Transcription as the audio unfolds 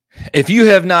If you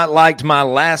have not liked my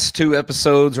last two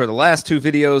episodes or the last two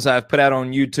videos I've put out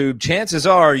on YouTube, chances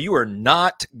are you are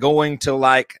not going to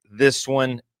like this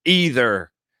one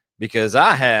either, because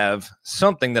I have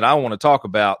something that I want to talk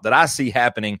about that I see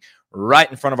happening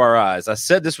right in front of our eyes. I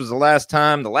said this was the last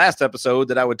episode,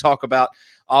 that I would talk about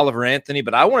Oliver Anthony,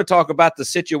 but I want to talk about the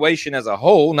situation as a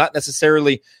whole, not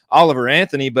necessarily Oliver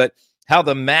Anthony, but how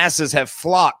the masses have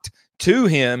flocked to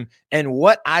him and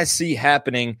what I see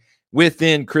happening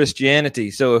within Christianity.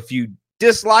 So if you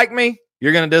dislike me,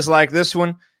 you're going to dislike this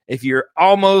one. If you're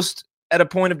almost at a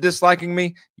point of disliking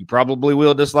me, you probably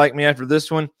will dislike me after this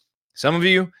one. Some of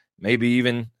you maybe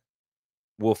even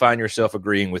will find yourself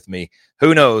agreeing with me.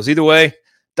 Who knows? Either way,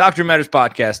 Doctrine Matters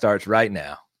Podcast starts right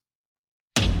now.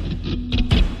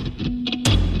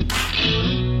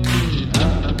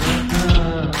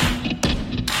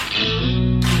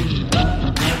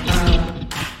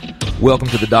 Welcome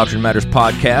to the Doctrine Matters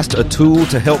Podcast, a tool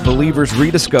to help believers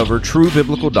rediscover true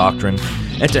biblical doctrine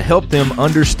and to help them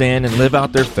understand and live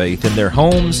out their faith in their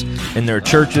homes, in their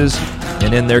churches,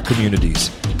 and in their communities.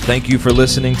 Thank you for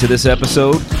listening to this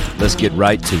episode. Let's get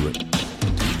right to it.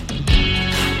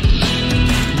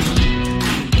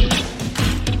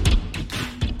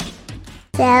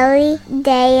 Soli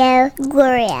Deo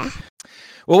Gloria.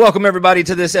 Well, welcome everybody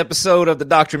to this episode of the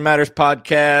Doctrine Matters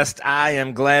Podcast. I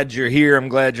am glad you're here. I'm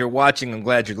glad you're watching. I'm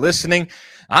glad you're listening.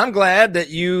 I'm glad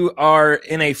that you are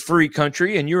in a free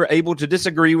country and you're able to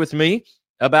disagree with me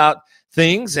about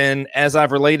things. And as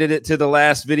I've related it to the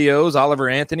last videos, Oliver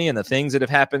Anthony and the things that have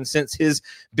happened since his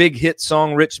big hit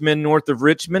song, Rich Men North of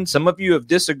Richmond, some of you have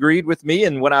disagreed with me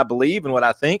in what I believe and what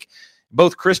I think,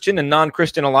 both Christian and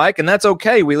non-Christian alike. And that's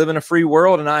okay. We live in a free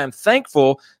world, and I am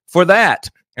thankful for that.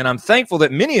 And I'm thankful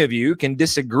that many of you can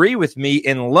disagree with me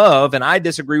in love, and I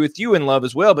disagree with you in love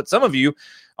as well. But some of you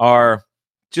are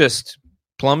just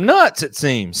plumb nuts, it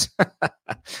seems.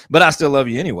 But I still love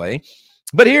you anyway.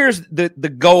 But here's the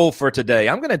goal for today.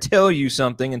 I'm going to tell you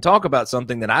something and talk about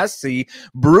something that I see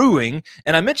brewing.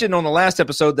 And I mentioned on the last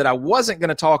episode that I wasn't going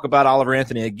to talk about Oliver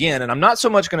Anthony again. And I'm not so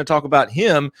much going to talk about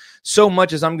him so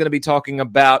much as I'm going to be talking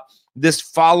about this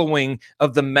following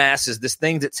of the masses, this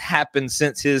thing that's happened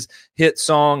since his hit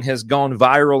song has gone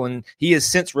viral, and he has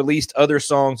since released other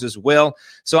songs as well.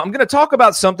 So I'm going to talk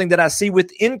about something that I see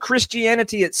within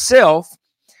Christianity itself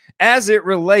as it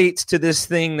relates to this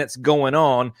thing that's going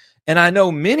on. And I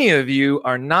know many of you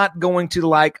are not going to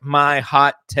like my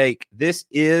hot take. This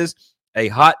is a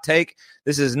hot take.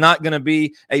 This is not going to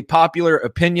be a popular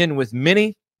opinion with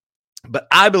many, but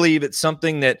I believe it's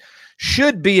something that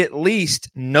should be at least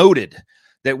noted,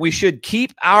 that we should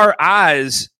keep our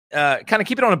eyes, kind of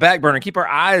keep it on a back burner, keep our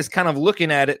eyes kind of looking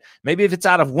at it. Maybe if it's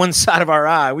out of one side of our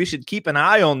eye, we should keep an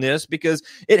eye on this, because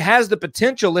it has the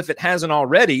potential, if it hasn't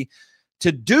already,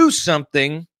 to do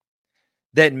something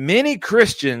that many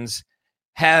Christians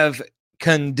have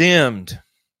condemned.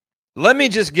 Let me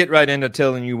just get right into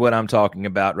telling you what I'm talking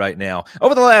about right now.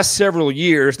 Over the last several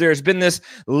years, there's been this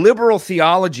liberal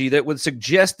theology that would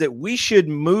suggest that we should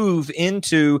move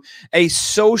into a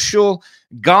social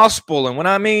gospel. And when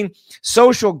I mean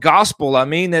social gospel, I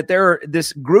mean that there are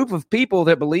this group of people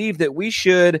that believe that we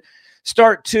should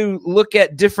start to look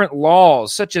at different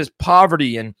laws, such as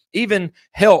poverty and even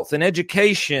health and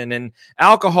education and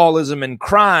alcoholism and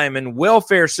crime and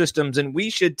welfare systems. And we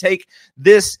should take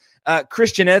this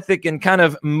Christian ethic and kind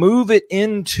of move it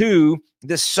into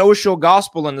this social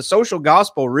gospel. And the social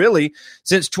gospel really,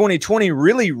 since 2020,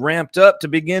 really ramped up to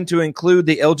begin to include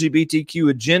the LGBTQ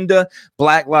agenda,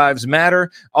 Black Lives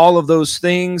Matter, all of those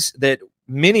things that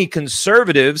many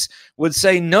conservatives would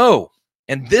say no.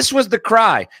 And this was the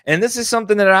cry. And this is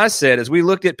something that I said as we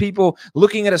looked at people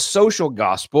looking at a social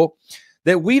gospel,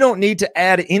 that we don't need to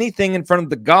add anything in front of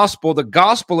the gospel. The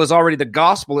gospel is already the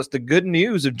gospel. It's the good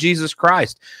news of Jesus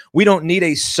Christ. We don't need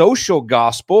a social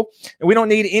gospel, and we don't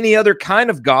need any other kind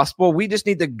of gospel. We just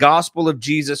need the gospel of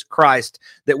Jesus Christ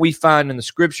that we find in the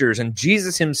scriptures. And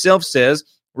Jesus himself says,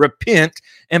 repent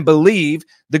and believe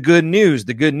the good news.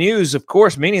 The good news, of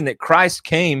course, meaning that Christ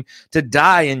came to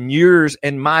die in yours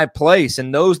and my place.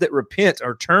 And those that repent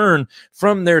or turn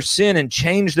from their sin and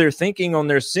change their thinking on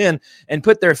their sin and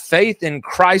put their faith in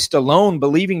Christ alone,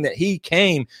 believing that he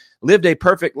came, lived a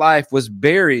perfect life, was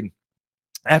buried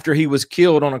after he was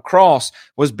killed on a cross,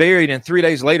 was buried, and 3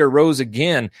 days later rose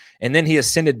again, and then he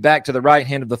ascended back to the right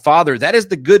hand of the Father. That is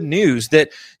the good news,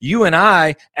 that you and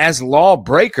I, as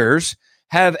lawbreakers,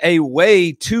 have a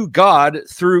way to God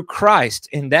through Christ.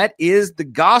 And that is the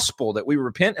gospel, that we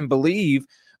repent and believe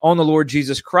on the Lord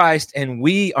Jesus Christ, and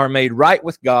we are made right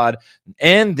with God.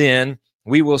 And then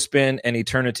we will spend an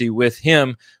eternity with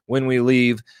him when we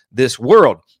leave this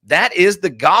world. That is the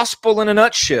gospel in a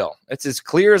nutshell. It's as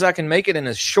clear as I can make it in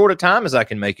as short a time as I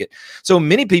can make it. So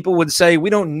many people would say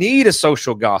we don't need a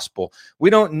social gospel.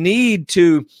 We don't need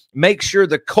to make sure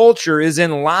the culture is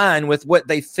in line with what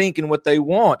they think and what they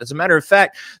want. As a matter of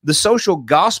fact, the social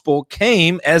gospel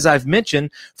came, as I've mentioned,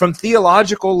 from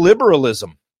theological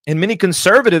liberalism. And many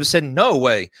conservatives said, no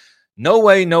way,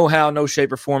 no how, no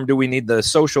shape or form do we need the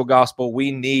social gospel.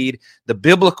 We need the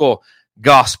biblical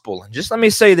gospel. And just let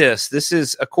me say this. This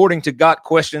is according to Got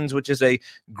Questions, which is a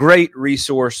great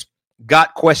resource.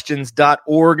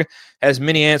 GotQuestions.org has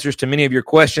many answers to many of your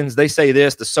questions. They say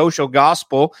this: the social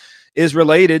gospel is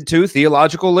related to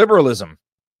theological liberalism.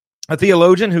 A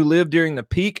theologian who lived during the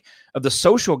peak of the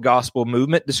social gospel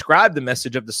movement described the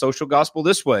message of the social gospel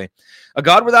this way: a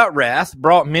God without wrath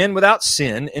brought men without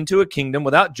sin into a kingdom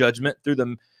without judgment through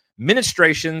the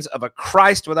ministrations of a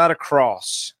Christ without a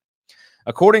cross.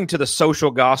 According to the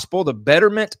social gospel, the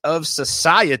betterment of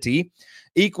society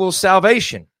equals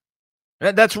salvation.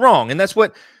 That's wrong, and that's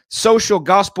what social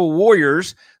gospel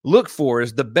warriors look for,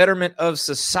 is the betterment of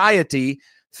society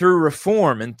through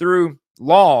reform and through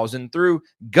laws and through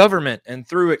government and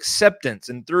through acceptance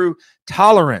and through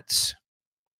tolerance.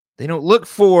 They don't look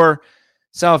for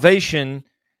salvation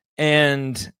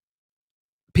and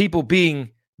people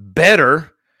being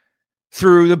better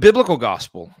through the biblical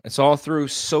gospel. It's all through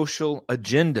social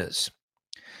agendas.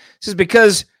 This is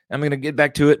because, I'm going to get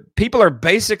back to it, people are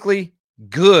basically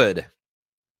good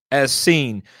as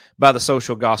seen by the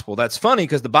social gospel. That's funny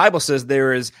because the Bible says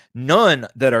there is none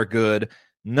that are good,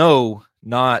 no,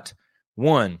 not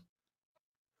one.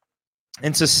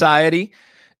 And society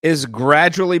is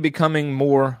gradually becoming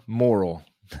more moral.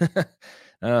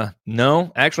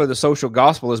 No, actually the social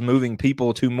gospel is moving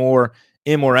people to more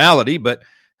immorality, but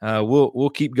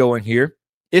we'll keep going here.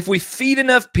 If we feed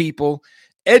enough people,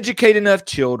 educate enough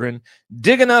children,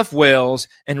 dig enough wells,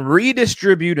 and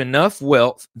redistribute enough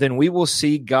wealth, then we will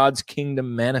see God's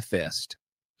kingdom manifest.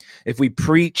 If we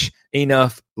preach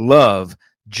enough love,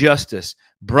 justice,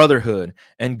 brotherhood,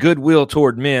 and goodwill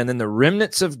toward men, then the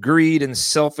remnants of greed and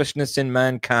selfishness in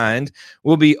mankind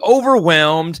will be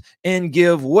overwhelmed and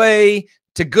give way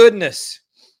to goodness.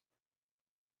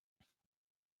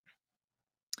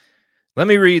 Let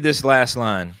me read this last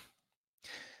line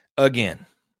again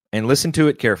and listen to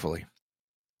it carefully.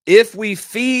 If we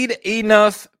feed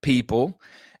enough people,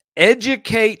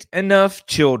 educate enough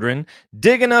children,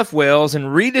 dig enough wells,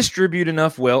 and redistribute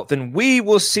enough wealth, then we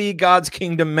will see God's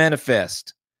kingdom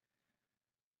manifest.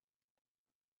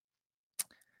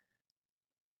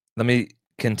 Let me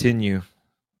continue.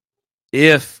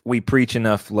 If we preach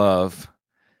enough love,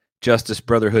 justice,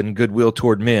 brotherhood, and goodwill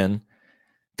toward men,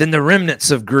 then the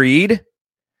remnants of greed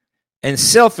and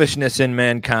selfishness in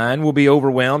mankind will be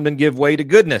overwhelmed and give way to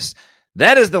goodness.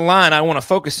 That is the line I want to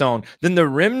focus on. Then the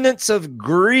remnants of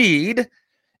greed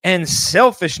and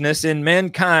selfishness in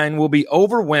mankind will be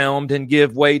overwhelmed and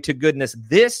give way to goodness.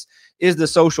 This is the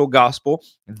social gospel.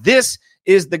 This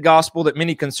is the gospel that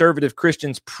many conservative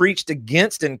Christians preached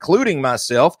against, including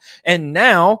myself. And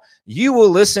now you will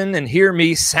listen and hear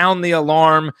me sound the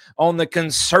alarm on the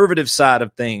conservative side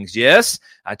of things. Yes,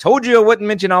 I told you I wouldn't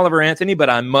mention Oliver Anthony,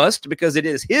 but I must, because it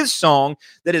is his song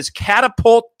that has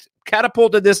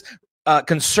catapulted this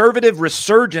conservative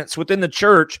resurgence within the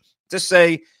church to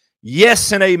say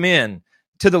yes and amen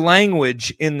to the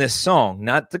language in this song,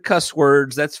 not the cuss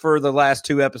words. That's for the last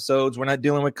two episodes. We're not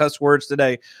dealing with cuss words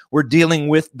today. We're dealing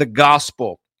with the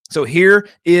gospel. So here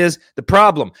is the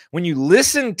problem. When you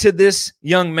listen to this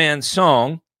young man's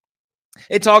song,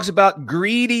 it talks about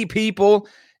greedy people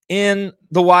in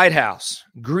the White House,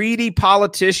 greedy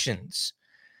politicians,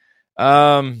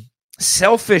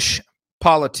 selfish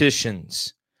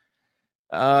politicians,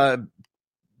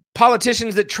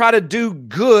 politicians that try to do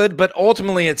good, but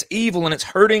ultimately it's evil and it's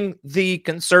hurting the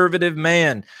conservative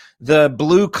man, the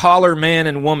blue-collar man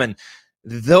and woman.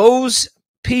 Those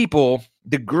people,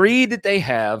 the greed that they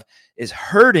have is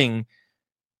hurting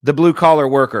the blue-collar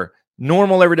worker,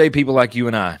 normal, everyday people like you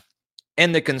and I.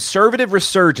 And the conservative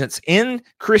resurgence in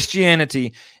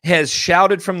Christianity has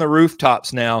shouted from the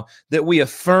rooftops now that we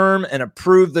affirm and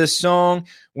approve this song.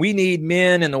 We need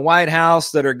men in the White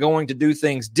House that are going to do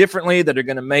things differently, that are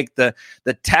going to make the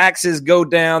taxes go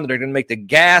down, that are going to make the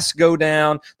gas go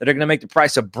down, that are going to make the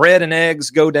price of bread and eggs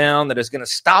go down, that is going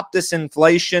to stop this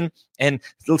inflation and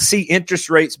see interest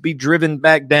rates be driven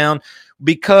back down,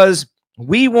 because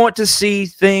we want to see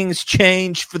things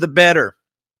change for the better.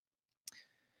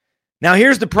 Now,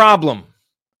 here's the problem.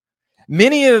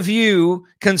 Many of you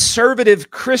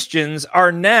conservative Christians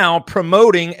are now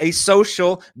promoting a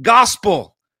social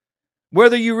gospel.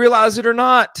 whether you realize it or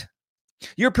not.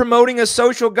 You're promoting a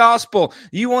social gospel.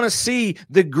 You want to see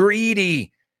the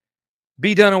greedy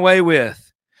be done away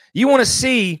with. You want to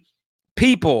see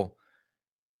people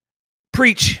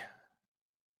preach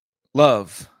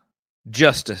love,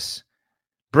 justice,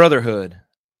 brotherhood,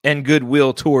 and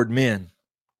goodwill toward men.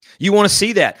 You want to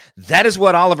see that. That is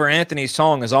what Oliver Anthony's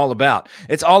song is all about.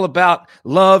 It's all about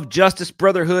love, justice,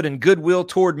 brotherhood, and goodwill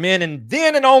toward men. And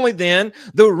then and only then,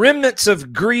 the remnants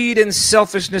of greed and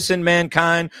selfishness in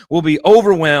mankind will be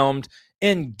overwhelmed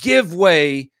and give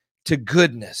way to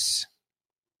goodness.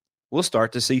 We'll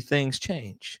start to see things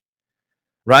change,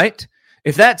 right?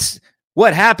 If that's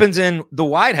what happens in the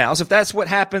White House, if that's what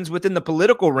happens within the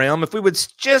political realm, if we would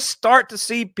just start to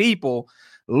see people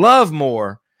love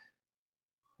more,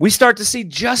 we start to see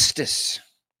justice.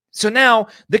 So now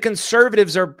the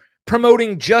conservatives are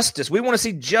promoting justice. We want to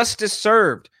see justice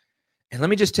served. And let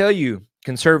me just tell you,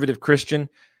 conservative Christian,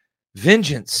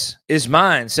 vengeance is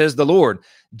mine, says the Lord.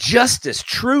 Justice,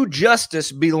 true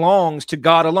justice belongs to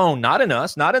God alone, not in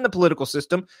us, not in the political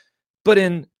system, but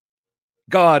in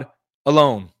God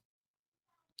alone.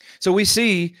 So we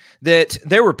see that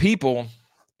there were people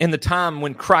in the time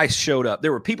when Christ showed up.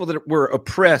 There were people that were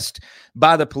oppressed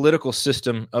by the political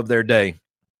system of their day.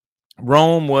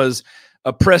 Rome was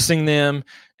oppressing them,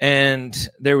 and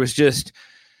there was just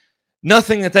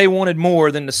nothing that they wanted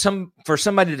more than for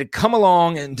somebody to come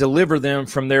along and deliver them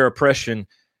from their oppression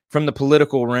from the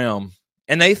political realm.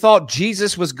 And they thought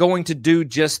Jesus was going to do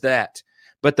just that.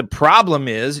 But the problem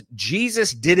is,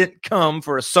 Jesus didn't come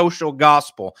for a social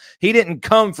gospel. He didn't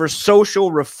come for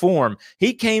social reform.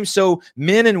 He came so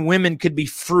men and women could be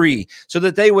free, so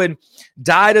that they would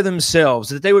die to themselves,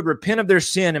 that they would repent of their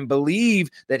sin and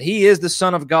believe that he is the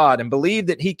Son of God, and believe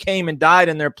that he came and died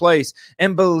in their place,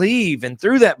 and believe, and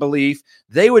through that belief,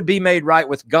 they would be made right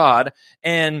with God,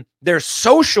 and their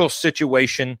social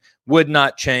situation would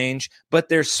not change, but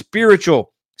their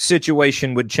spiritual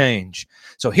situation would change.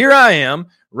 So here I am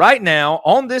right now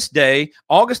on this day,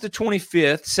 August the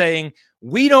 25th, saying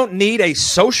we don't need a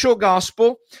social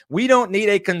gospel. We don't need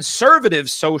a conservative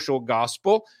social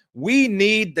gospel. We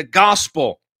need the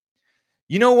gospel.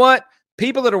 You know what?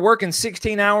 People that are working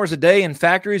 16 hours a day in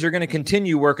factories are going to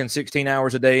continue working 16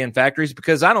 hours a day in factories,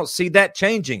 because I don't see that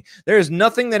changing. There is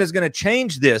nothing that is going to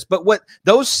change this. But what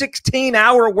those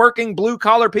 16-hour working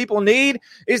blue-collar people need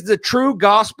is the true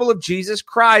gospel of Jesus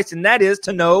Christ, and that is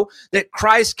to know that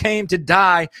Christ came to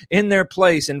die in their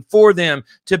place and for them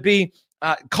to be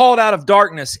called out of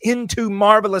darkness into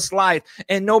marvelous light.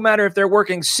 And no matter if they're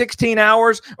working 16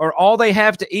 hours or all they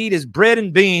have to eat is bread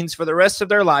and beans for the rest of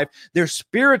their life, their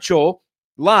spiritual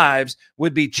lives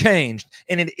would be changed.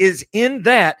 And it is in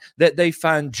that they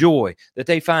find joy, that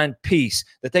they find peace,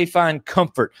 that they find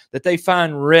comfort, that they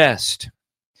find rest.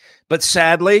 But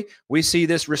sadly, we see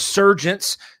this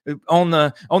resurgence on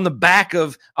the back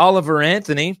of Oliver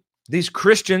Anthony. These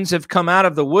Christians have come out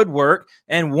of the woodwork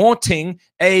and wanting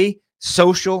a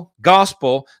social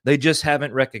gospel. They just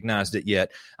haven't recognized it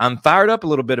yet. I'm fired up a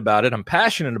little bit about it. I'm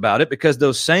passionate about it, because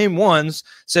those same ones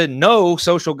said, no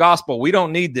social gospel. We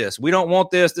don't need this. We don't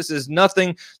want this. This is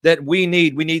nothing that we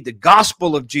need. We need the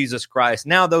gospel of Jesus Christ.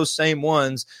 Now those same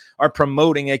ones are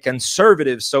promoting a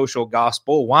conservative social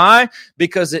gospel. Why?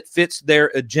 Because it fits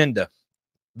their agenda.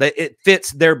 It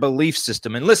fits their belief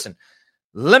system. And listen,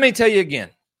 let me tell you again,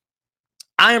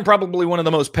 I am probably one of the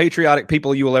most patriotic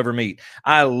people you will ever meet.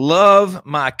 I love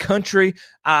my country.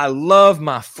 I love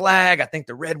my flag. I think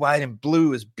the red, white, and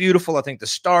blue is beautiful. I think the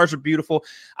stars are beautiful.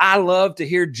 I love to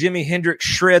hear Jimi Hendrix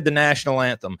shred the national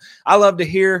anthem. I love to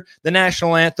hear the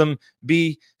national anthem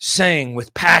be sang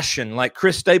with passion like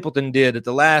Chris Stapleton did at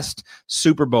the last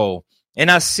Super Bowl. And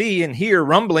I see and hear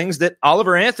rumblings that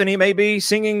Oliver Anthony may be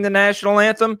singing the national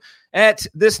anthem at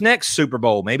this next Super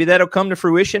Bowl. Maybe that'll come to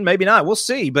fruition. Maybe not. We'll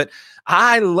see. But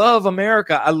I love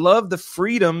America. I love the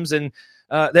freedoms and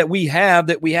that we have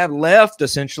left,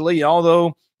 essentially,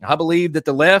 although I believe that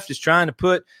the left is trying to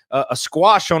put a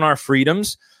squash on our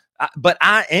freedoms. But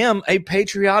I am a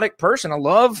patriotic person. I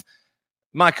love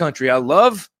my country. I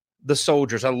love the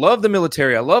soldiers. I love the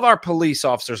military. I love our police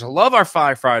officers. I love our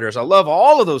firefighters. I love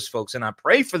all of those folks, and I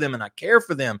pray for them and I care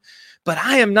for them. But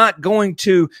I am not going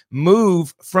to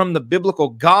move from the biblical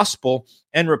gospel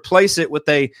and replace it with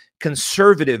a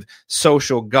conservative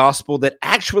social gospel that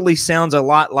actually sounds a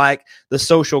lot like the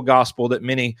social gospel that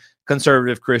many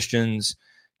conservative Christians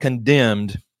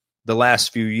condemned the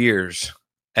last few years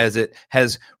as it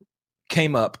has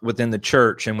came up within the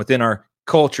church and within our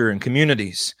culture and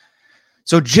communities.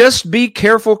 So just be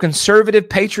careful, conservative,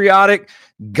 patriotic,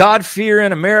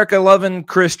 God-fearing, America-loving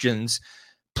Christians.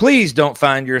 Please don't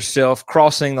find yourself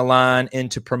crossing the line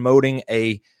into promoting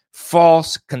a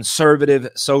false conservative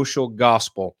social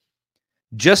gospel.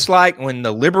 Just like when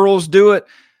the liberals do it,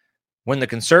 when the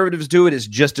conservatives do it, it's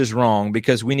just as wrong,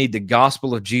 because we need the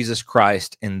gospel of Jesus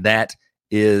Christ, and that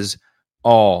is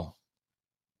all.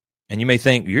 And you may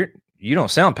think, you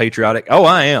don't sound patriotic. Oh,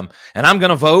 I am. And I'm going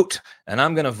to vote, and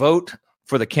I'm going to vote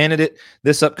for the candidate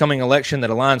this upcoming election that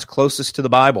aligns closest to the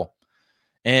Bible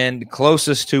and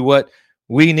closest to what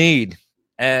we need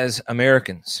as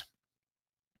Americans.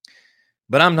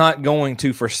 But I'm not going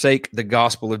to forsake the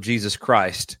gospel of Jesus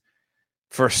Christ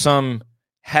for some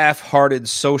half-hearted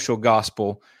social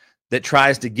gospel that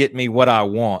tries to get me what I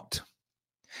want.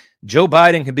 Joe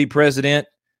Biden can be president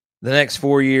the next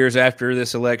 4 years after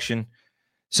this election.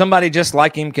 Somebody just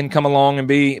like him can come along and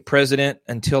be president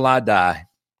until I die.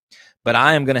 But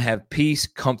I am going to have peace,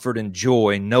 comfort, and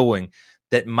joy knowing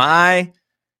that my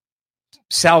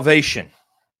salvation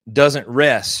doesn't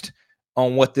rest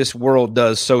on what this world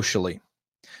does socially,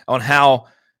 on how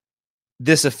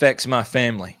this affects my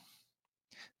family.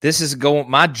 This is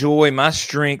my joy, my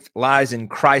strength lies in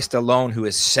Christ alone, who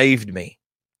has saved me.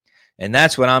 And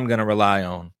that's what I'm going to rely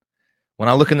on. When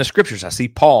I look in the scriptures, I see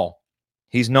Paul.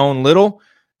 He's known little,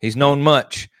 he's known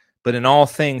much, but in all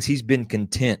things, he's been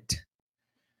content.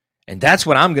 And that's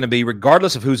what I'm going to be,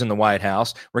 regardless of who's in the White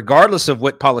House, regardless of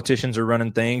what politicians are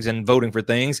running things and voting for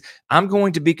things. I'm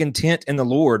going to be content in the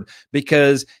Lord,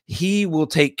 because he will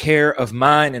take care of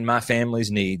mine and my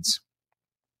family's needs.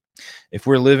 If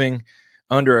we're living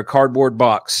under a cardboard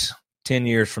box 10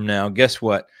 years from now, guess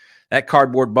what? That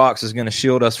cardboard box is going to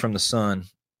shield us from the sun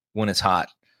when it's hot.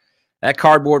 That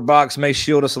cardboard box may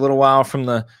shield us a little while from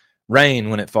the rain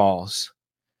when it falls.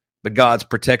 But God's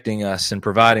protecting us and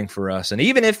providing for us. And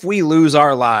even if we lose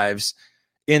our lives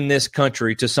in this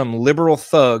country to some liberal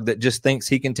thug that just thinks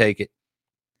he can take it,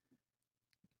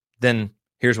 then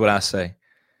here's what I say.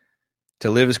 To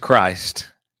live is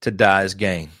Christ, to die is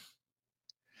gain.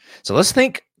 So let's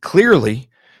think clearly.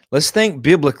 Let's think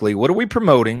biblically. What are we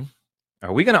promoting?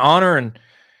 Are we going to honor and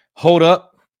hold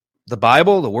up the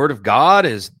Bible, the Word of God,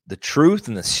 as the truth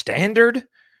and the standard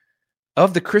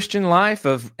of the Christian life?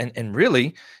 And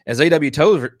really, as A.W.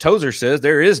 Tozer says,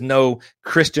 there is no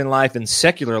Christian life and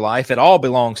secular life. It all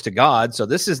belongs to God. So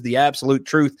this is the absolute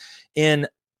truth in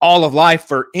all of life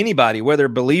for anybody, whether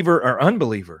believer or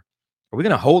unbeliever. Are we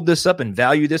going to hold this up and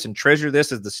value this and treasure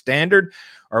this as the standard?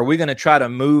 Or are we going to try to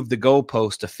move the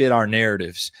goalpost to fit our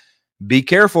narratives? Be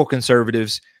careful,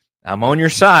 conservatives. I'm on your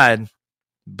side,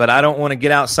 but I don't want to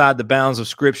get outside the bounds of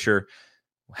Scripture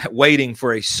waiting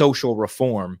for a social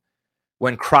reform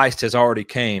when Christ has already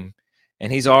came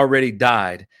and he's already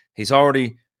died. He's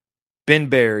already been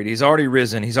buried. He's already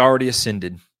risen. He's already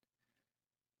ascended.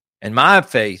 And my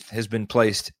faith has been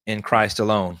placed in Christ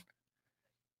alone.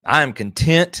 I am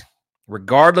content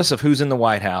regardless of who's in the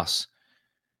White House.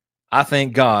 I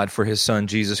thank God for his son,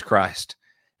 Jesus Christ.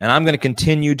 And I'm going to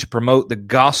continue to promote the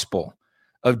gospel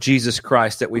of Jesus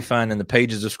Christ that we find in the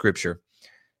pages of Scripture.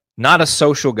 Not a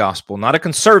social gospel, not a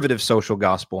conservative social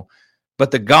gospel, but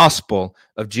the gospel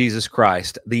of Jesus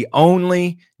Christ, the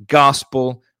only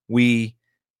gospel we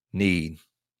need.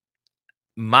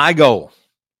 My goal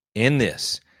in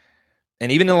this,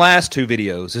 and even in the last two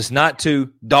videos, is not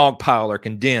to dogpile or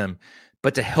condemn,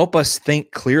 but to help us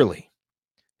think clearly,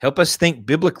 help us think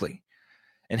biblically,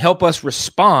 and help us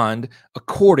respond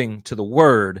according to the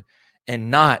word and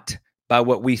not by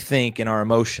what we think in our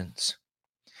emotions.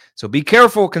 So be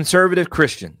careful, conservative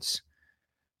Christians.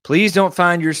 Please don't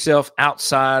find yourself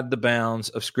outside the bounds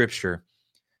of Scripture.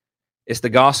 It's the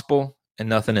gospel and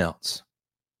nothing else.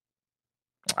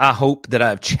 I hope that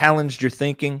I've challenged your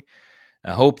thinking.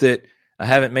 I hope that I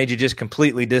haven't made you just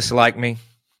completely dislike me.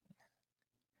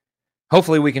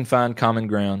 Hopefully we can find common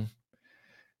ground.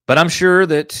 But I'm sure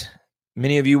that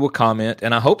many of you will comment,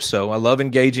 and I hope so. I love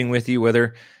engaging with you,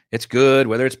 whether it's good,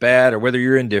 whether it's bad, or whether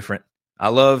you're indifferent. I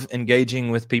love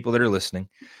engaging with people that are listening.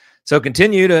 So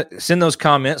continue to send those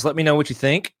comments. Let me know what you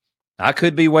think. I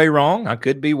could be way wrong. I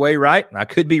could be way right. I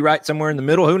could be right somewhere in the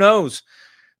middle. Who knows?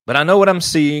 But I know what I'm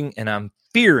seeing, and I'm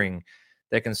fearing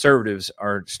that conservatives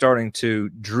are starting to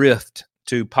drift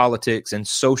to politics and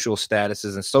social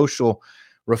statuses and social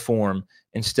reform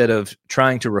instead of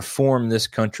trying to reform this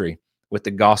country with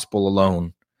the gospel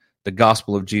alone, the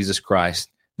gospel of Jesus Christ,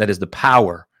 that is the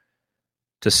power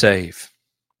to save.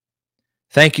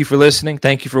 Thank you for listening.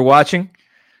 Thank you for watching.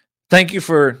 Thank you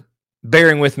for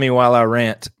bearing with me while I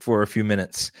rant for a few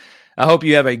minutes. I hope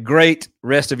you have a great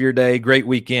rest of your day, great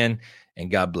weekend,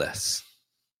 and God bless.